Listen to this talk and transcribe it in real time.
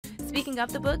Speaking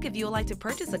of the book, if you would like to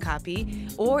purchase a copy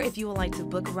or if you would like to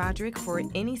book Roderick for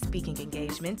any speaking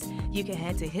engagements, you can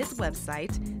head to his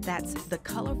website. That's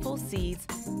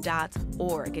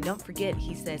thecolorfulseeds.org. And don't forget,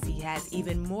 he says he has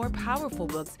even more powerful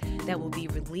books that will be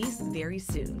released very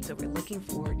soon. So we're looking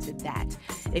forward to that.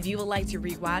 If you would like to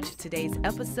rewatch today's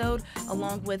episode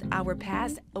along with our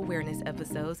past awareness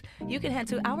episodes, you can head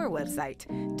to our website,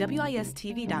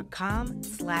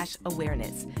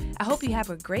 wistv.com/awareness. I hope you have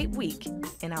a great week,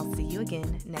 and I'll see you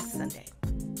again next Sunday.